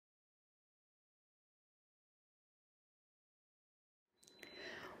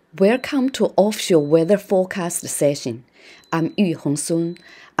Welcome to Offshore Weather Forecast session. I'm Yu Hongsun.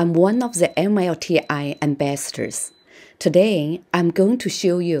 I'm one of the MLTI ambassadors. Today, I'm going to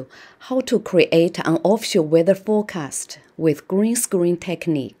show you how to create an offshore weather forecast with green screen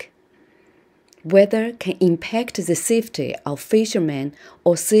technique. Weather can impact the safety of fishermen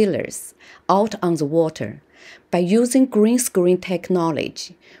or sailors out on the water. By using green screen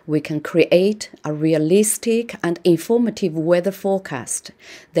technology, we can create a realistic and informative weather forecast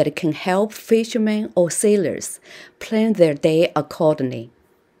that can help fishermen or sailors plan their day accordingly.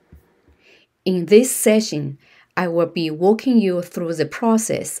 In this session, I will be walking you through the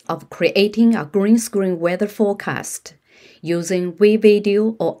process of creating a green screen weather forecast using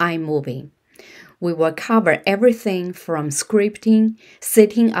WeVideo or iMovie. We will cover everything from scripting,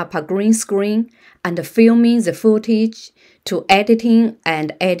 setting up a green screen, and filming the footage to editing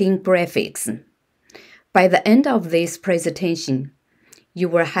and adding graphics. By the end of this presentation, you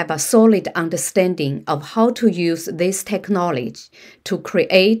will have a solid understanding of how to use this technology to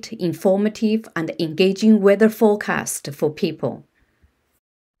create informative and engaging weather forecasts for people.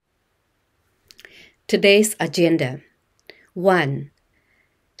 Today's agenda: 1.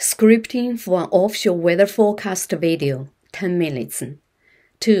 Scripting for an offshore weather forecast video, 10 minutes.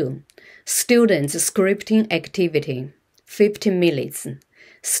 2. Students scripting activity, 15 minutes.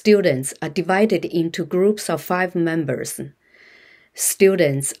 Students are divided into groups of 5 members.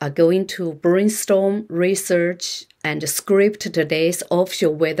 Students are going to brainstorm, research, and script today's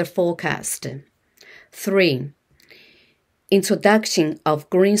offshore weather forecast. 3. Introduction of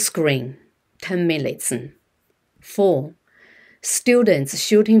green screen, 10 minutes. 4. Students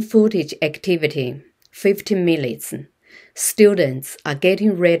shooting footage activity, 15 minutes. Students are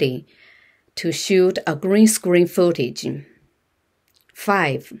getting ready to shoot a green screen footage.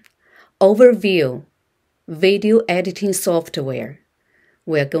 5. Overview, video editing software.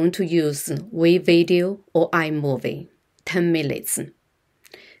 We are going to use WeVideo or iMovie, 10 minutes.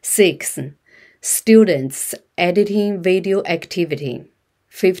 6. Students editing video activity,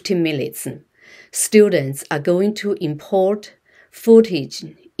 15 minutes. Students are going to import footage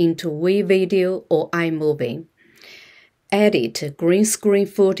into WeVideo or iMovie. Edit green screen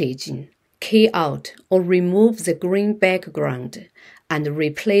footage, key out or remove the green background, and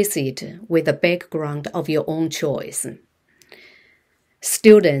replace it with a background of your own choice.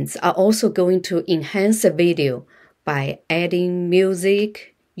 Students are also going to enhance the video by adding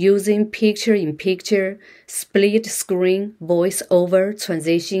music, using picture-in-picture, split screen, voice-over,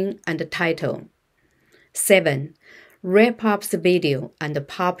 transition, and title. 7. Wrap up the video and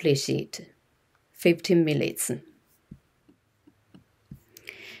publish it, 15 minutes.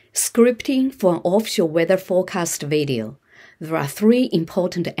 Scripting for an offshore weather forecast video. There are 3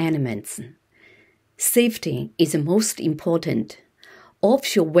 important elements. Safety is the most important.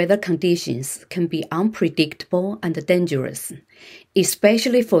 Offshore weather conditions can be unpredictable and dangerous,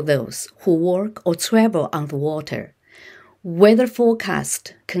 especially for those who work or travel on the water. Weather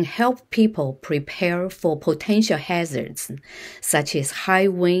forecast can help people prepare for potential hazards, such as high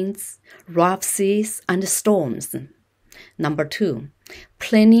winds, rough seas, and storms. Number 2,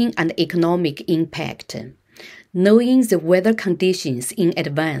 planning and economic impact. Knowing the weather conditions in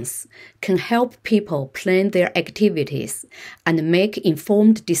advance can help people plan their activities and make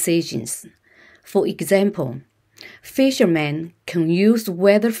informed decisions. For example, fishermen can use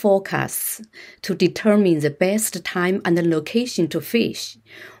weather forecasts to determine the best time and location to fish,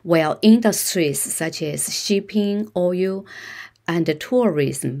 while industries such as shipping, oil, and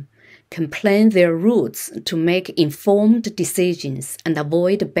tourism can plan their routes to make informed decisions and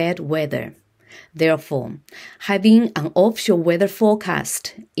avoid bad weather. Therefore, having an offshore weather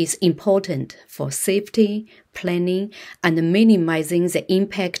forecast is important for safety, planning, and minimizing the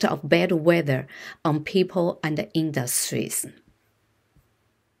impact of bad weather on people and industries.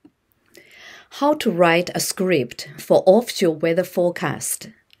 How to write a script for offshore weather forecast.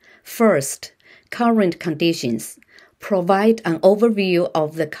 First, current conditions. Provide an overview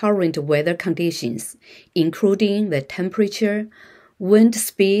of the current weather conditions, including the temperature, wind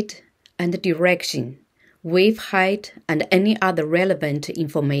speed, and direction, wave height, and any other relevant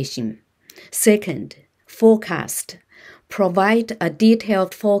information. Second, forecast. Provide a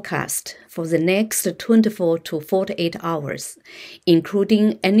detailed forecast for the next 24 to 48 hours,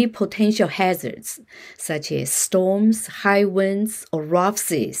 including any potential hazards, such as storms, high winds, or rough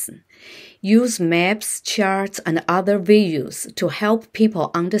seas. Use maps, charts, and other visuals to help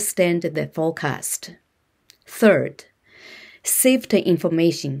people understand the forecast. Third, safety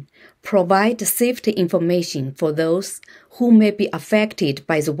information. provide safety information for those who may be affected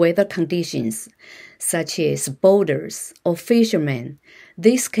by the weather conditions, such as boaters or fishermen.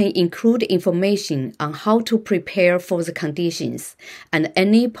 This can include information on how to prepare for the conditions and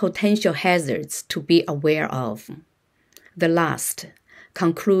any potential hazards to be aware of. The last,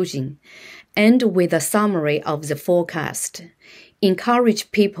 conclusion, end with a summary of the forecast.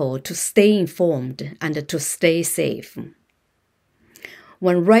 Encourage people to stay informed and to stay safe.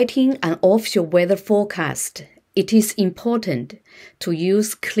 When writing an offshore weather forecast, it is important to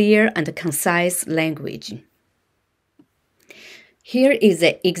use clear and concise language. Here is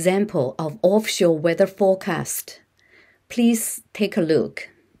an example of offshore weather forecast. Please take a look.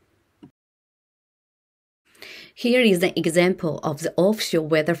 Here is an example of the offshore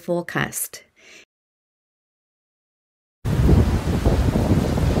weather forecast.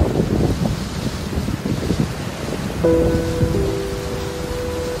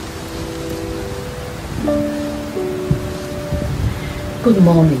 Good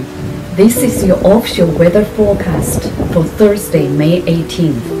morning. This is your offshore weather forecast for Thursday, May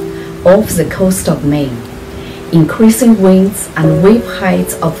 18th, off the coast of Maine. Increasing winds and wave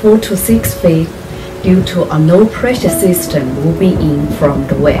heights of 4 to 6 feet due to a low-pressure system moving in from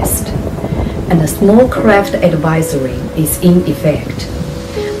the west. And a small craft advisory is in effect.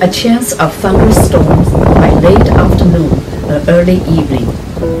 A chance of thunderstorms by late afternoon or early evening.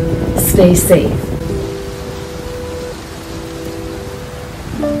 Stay safe.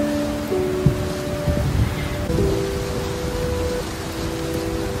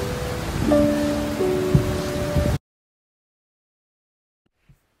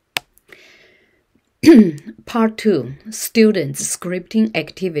 Part 2. Students Scripting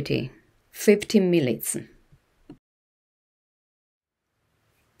Activity. 15 minutes.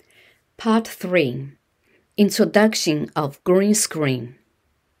 Part 3. Introduction of green screen.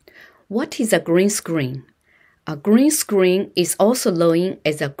 What is a green screen? A green screen is also known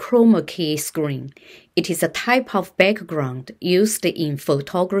as a chroma key screen. It is a type of background used in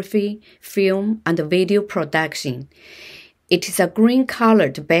photography, film, and video production. It is a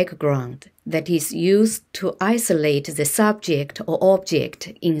green-colored background that is used to isolate the subject or object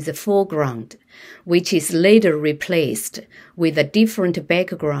in the foreground, which is later replaced with a different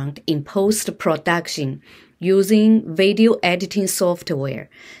background in post-production using video editing software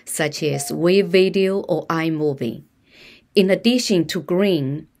such as WeVideo or iMovie. In addition to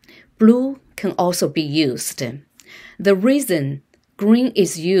green, blue can also be used. The reason green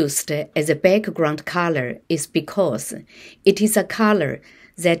is used as a background color is because it is a color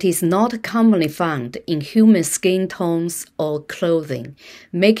that is not commonly found in human skin tones or clothing,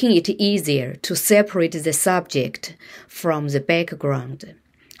 making it easier to separate the subject from the background.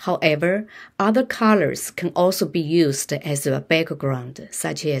 However, other colors can also be used as a background,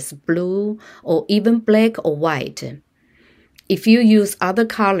 such as blue or even black or white. If you use other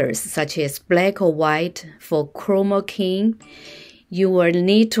colors, such as black or white, for chroma keying, you will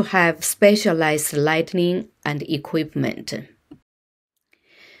need to have specialized lighting and equipment.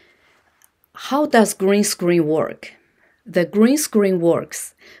 How does green screen work? The green screen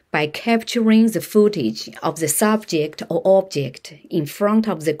works by capturing the footage of the subject or object in front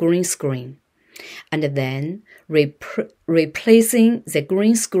of the green screen, and then replacing the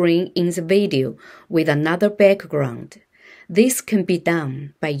green screen in the video with another background. This can be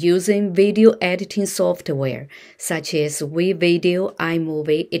done by using video editing software such as WeVideo,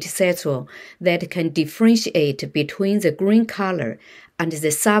 iMovie, etc. that can differentiate between the green color and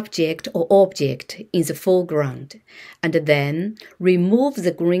the subject or object in the foreground, and then remove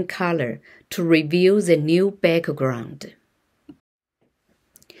the green color to reveal the new background.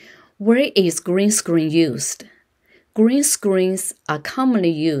 Where is green screen used? Green screens are commonly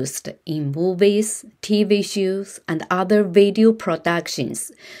used in movies, TV shows, and other video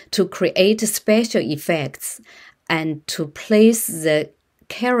productions to create special effects and to place the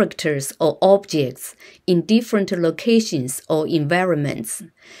characters or objects in different locations or environments.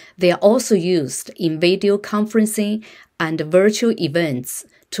 They are also used in video conferencing and virtual events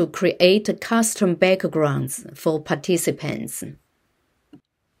to create custom backgrounds for participants.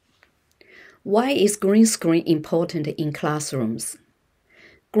 Why is green screen important in classrooms?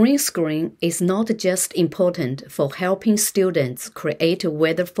 Green screen is not just important for helping students create a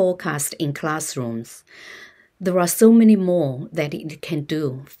weather forecast in classrooms. There are so many more that it can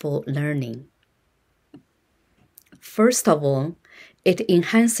do for learning. First of all, it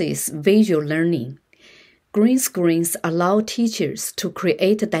enhances visual learning. Green screens allow teachers to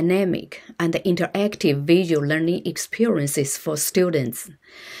create dynamic and interactive visual learning experiences for students.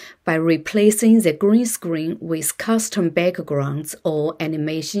 By replacing the green screen with custom backgrounds or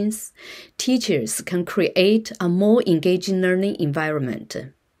animations, teachers can create a more engaging learning environment.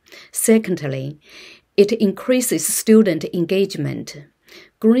 Secondly, it increases student engagement.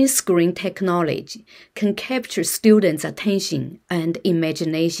 Green screen technology can capture students' attention and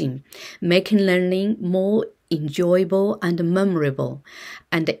imagination, making learning more enjoyable and memorable,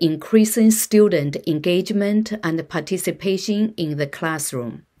 and increasing student engagement and participation in the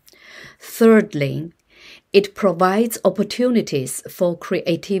classroom. Thirdly, it provides opportunities for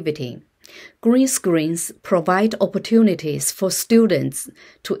creativity. Green screens provide opportunities for students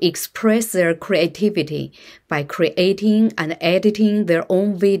to express their creativity by creating and editing their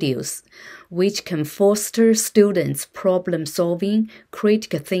own videos, which can foster students' problem-solving,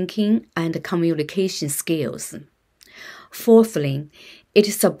 critical thinking, and communication skills. Fourthly, it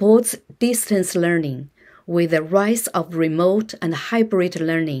supports distance learning. With the rise of remote and hybrid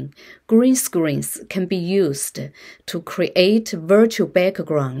learning, green screens can be used to create virtual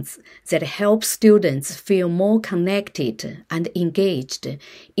backgrounds that help students feel more connected and engaged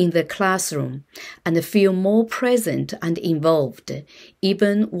in the classroom and feel more present and involved,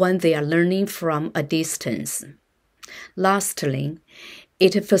 even when they are learning from a distance. Lastly,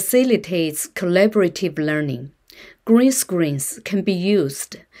 it facilitates collaborative learning. Green screens can be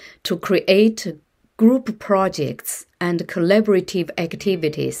used to create group projects and collaborative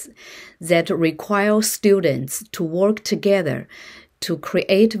activities that require students to work together to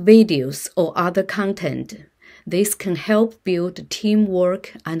create videos or other content. This can help build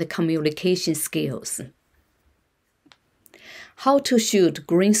teamwork and communication skills. How to shoot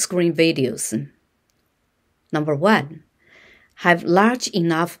green screen videos. Number 1. Have large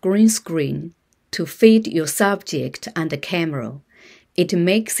enough green screen to fit your subject and the camera. It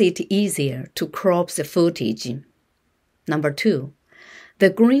makes it easier to crop the footage. Number 2. The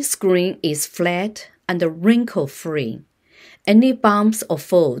green screen is flat and wrinkle-free. Any bumps or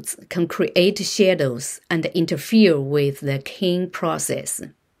folds can create shadows and interfere with the keying process.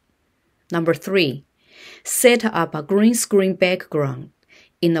 Number 3. Set up a green screen background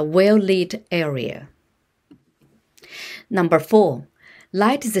in a well-lit area. Number 4.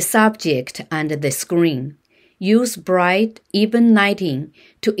 Light the subject and the screen. Use bright, even lighting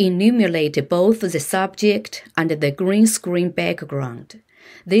to illuminate both the subject and the green screen background.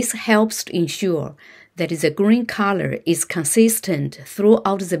 This helps to ensure that the green color is consistent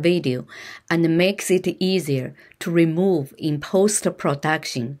throughout the video and makes it easier to remove in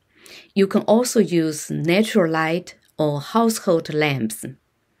post-production. You can also use natural light or household lamps.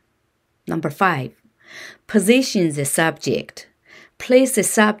 Number 5. Position the subject. Place the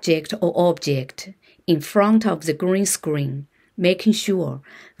subject or object in front of the green screen, making sure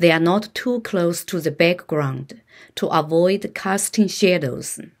they are not too close to the background to avoid casting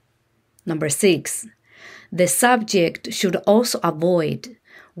shadows. Number 6. The subject should also avoid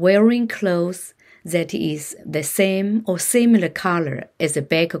wearing clothes that is the same or similar color as the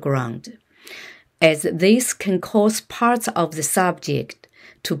background, as this can cause parts of the subject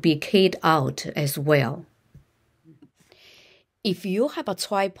to be keyed out as well. If you have a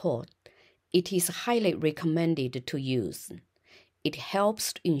tripod, it is highly recommended to use. It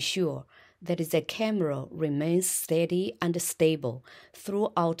helps to ensure that the camera remains steady and stable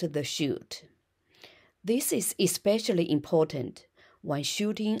throughout the shoot. This is especially important when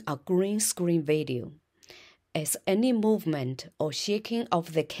shooting a green screen video, as any movement or shaking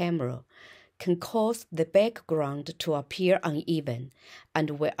of the camera can cause the background to appear uneven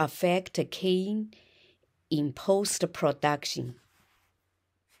and will affect keying in post-production.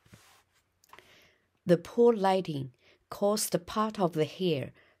 The poor lighting caused part of the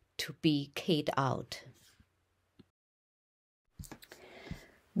hair to be keyed out.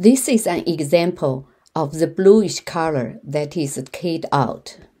 This is an example of the bluish color that is keyed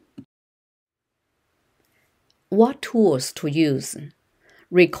out. What tools to use?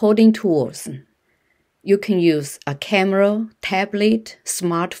 Recording tools. You can use a camera, tablet,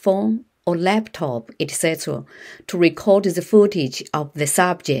 smartphone, or laptop, etc. to record the footage of the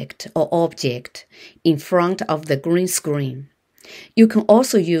subject or object in front of the green screen. You can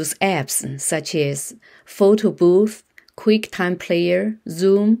also use apps such as Photo Booth, QuickTime Player,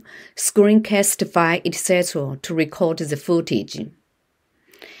 Zoom, Screencastify, etc. to record the footage.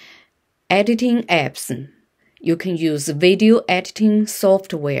 Editing apps. You can use video editing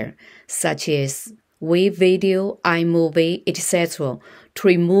software such as WeVideo, iMovie, etc. to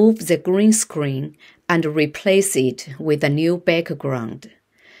remove the green screen and replace it with a new background.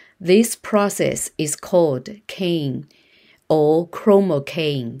 This process is called keying or chroma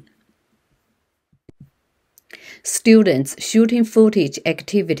keying. Students shooting footage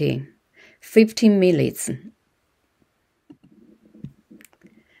activity, 15 minutes.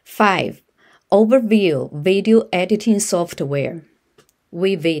 5. Overview video editing software,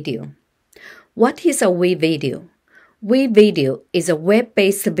 WeVideo. What is a WeVideo? WeVideo is a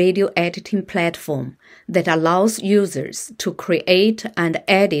web-based video editing platform that allows users to create and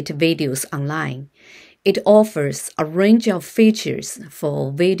edit videos online. It offers a range of features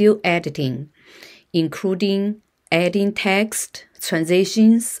for video editing, including adding text,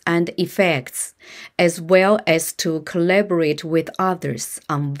 transitions, and effects, as well as to collaborate with others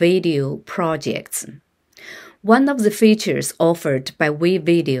on video projects. One of the features offered by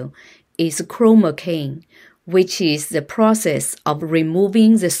WeVideo is chroma keying, which is the process of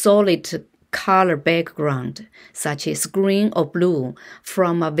removing the solid color background, such as green or blue,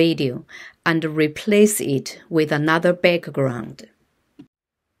 from a video and replace it with another background.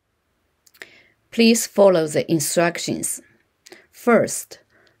 Please follow the instructions. First,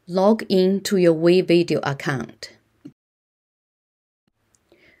 log in to your WeVideo account.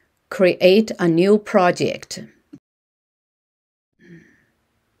 Create a new project.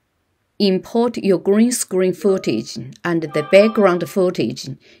 Import your green screen footage and the background footage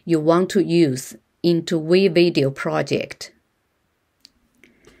you want to use into WeVideo project.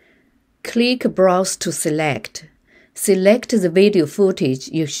 Click Browse to select. Select the video footage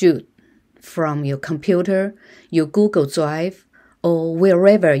you shoot from your computer, your Google Drive, or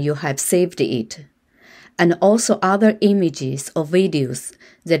wherever you have saved it, and also other images or videos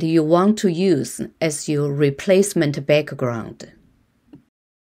that you want to use as your replacement background.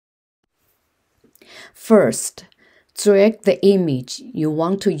 First, drag the image you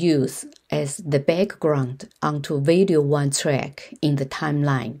want to use as the background onto Video 1 track in the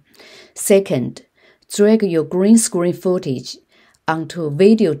timeline. Second, drag your green screen footage onto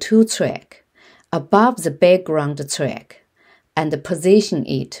Video 2 track above the background track and position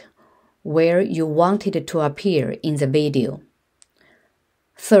it where you want it to appear in the video.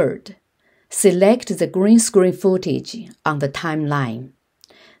 Third, select the green screen footage on the timeline.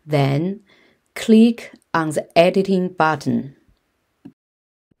 Then, click on the Editing button.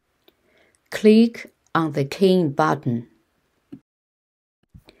 Click on the Keying button.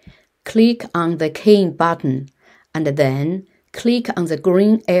 Click on the Keying button and then click on the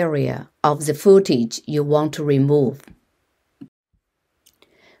green area of the footage you want to remove.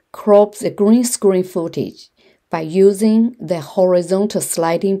 Crop the green screen footage by using the horizontal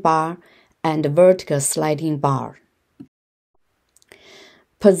sliding bar and vertical sliding bar.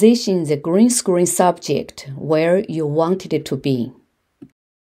 Position the green screen subject where you want it to be.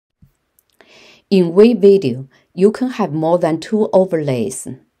 In WeVideo, you can have more than 2 overlays.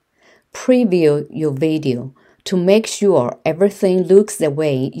 Preview your video to make sure everything looks the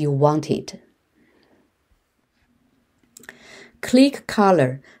way you want it. Click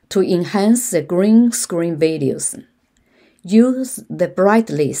Color to enhance the green screen videos. Use the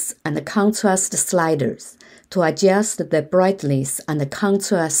brightness and contrast sliders to adjust the brightness and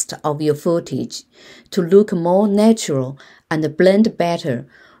contrast of your footage to look more natural and blend better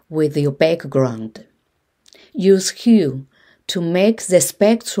with your background. Use hue to make the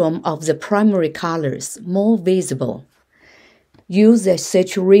spectrum of the primary colors more visible. Use the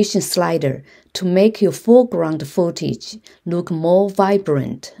saturation slider to make your foreground footage look more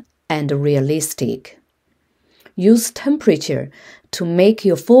vibrant and realistic. Use temperature to make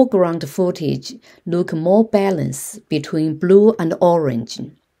your foreground footage look more balanced between blue and orange.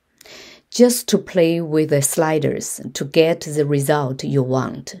 Just to play with the sliders to get the result you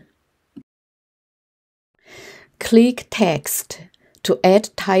want. Click Text to add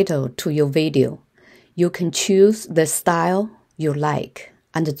title to your video. You can choose the style you like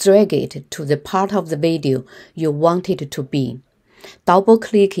and drag it to the part of the video you want it to be.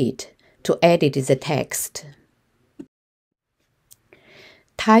 Double-click it to edit the text.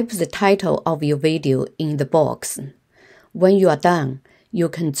 Type the title of your video in the box. When you are done, you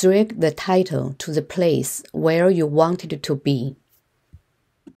can drag the title to the place where you want it to be.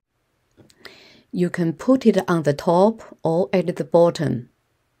 You can put it on the top or at the bottom.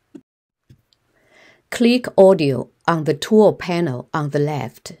 Click Audio on the tool panel on the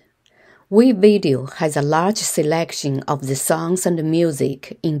left. WeVideo has a large selection of the songs and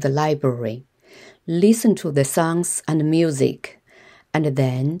music in the library. Listen to the songs and music, and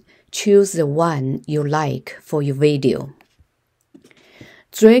then choose the one you like for your video.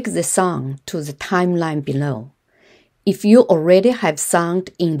 Drag the song to the timeline below. If you already have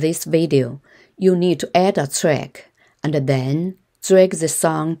sound in this video, you need to add a track, and then drag the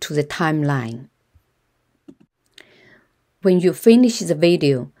song to the timeline. When you finish the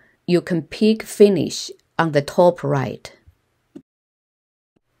video, you can pick Finish on the top right.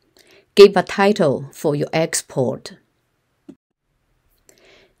 Give a title for your export.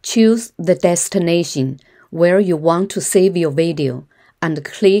 Choose the destination where you want to save your video and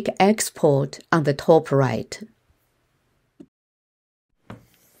click Export on the top right.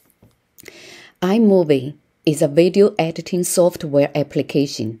 iMovie is a video editing software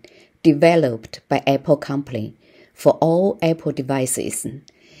application developed by Apple Company for all Apple devices.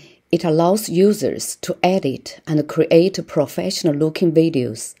 It allows users to edit and create professional-looking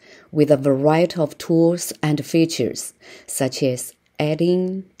videos with a variety of tools and features, such as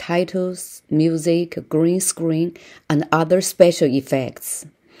adding titles, music, green screen, and other special effects.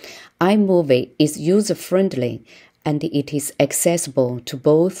 iMovie is user-friendly and it is accessible to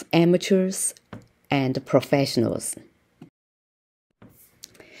both amateurs and professionals.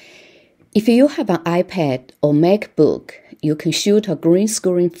 If you have an iPad or MacBook, you can shoot a green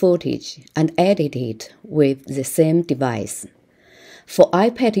screen footage and edit it with the same device. For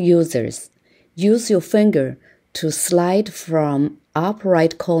iPad users, use your finger to slide from up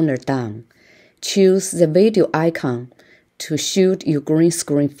right corner down. Choose the video icon to shoot your green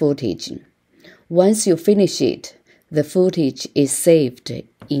screen footage. Once you finish it, the footage is saved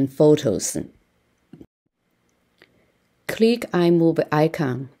in Photos. Click iMovie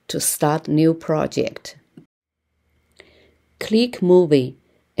icon to start new project. Click Movie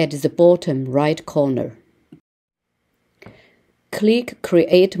at the bottom right corner. Click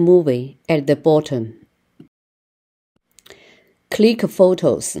Create Movie at the bottom. Click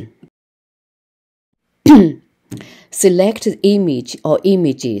Photos. Select the image or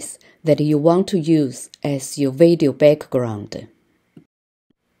images that you want to use as your video background.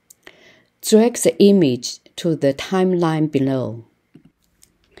 Drag the image to the timeline below.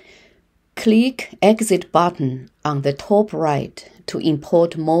 Click Exit button on the top right to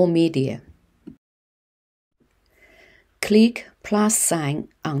import more media. Click plus sign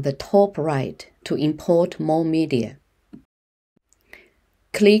on the top right to import more media.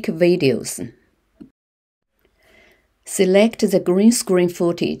 Click Videos. Select the green screen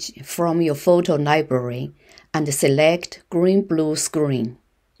footage from your photo library and select green-blue screen.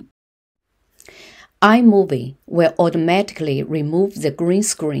 iMovie will automatically remove the green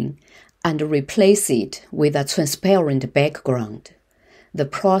screen and replace it with a transparent background. The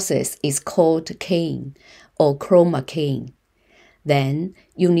process is called keying or chroma keying. Then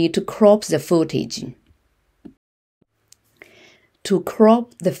you need to crop the footage. To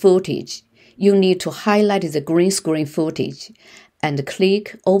crop the footage, you need to highlight the green screen footage and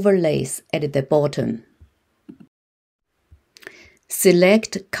click Overlays at the bottom.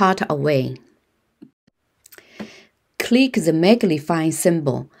 Select Cut Away. Click the magnifying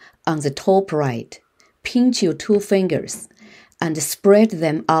symbol on the top right, pinch your two fingers, and spread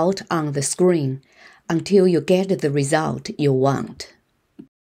them out on the screen until you get the result you want.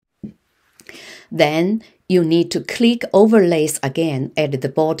 Then you need to click Overlays again at the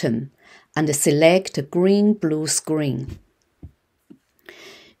bottom and select Green-Blue Screen.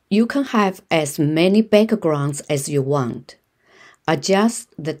 You can have as many backgrounds as you want.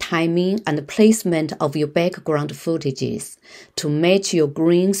 Adjust the timing and placement of your background footages to match your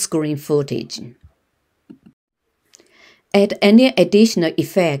green screen footage. Add any additional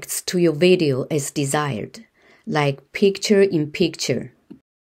effects to your video as desired, like picture-in-picture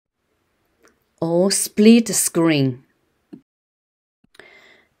or split screen.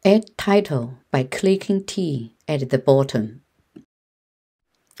 Add title by clicking T at the bottom.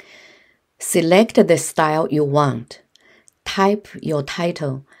 Select the style you want. Type your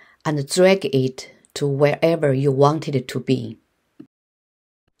title and drag it to wherever you want it to be.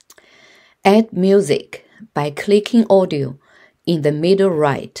 Add music by clicking Audio in the middle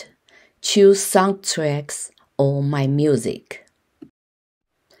right. Choose Soundtracks or My Music.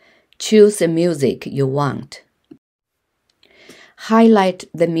 Choose the music you want. Highlight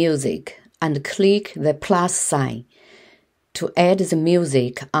the music and click the plus sign to add the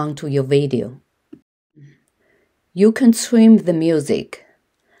music onto your video. You can trim the music,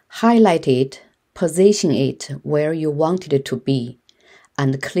 highlight it, position it where you want it to be,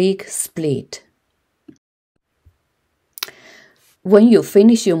 and click Split. When you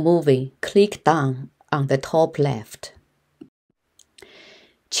finish your movie, click down on the top left.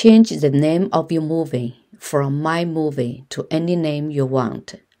 Change the name of your movie from My Movie to any name you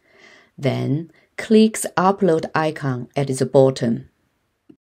want. Then click the Upload icon at the bottom.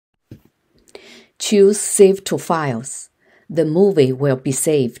 Choose Save to Files. The movie will be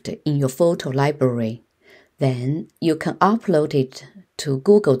saved in your photo library. Then you can upload it to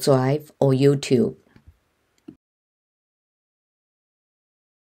Google Drive or YouTube.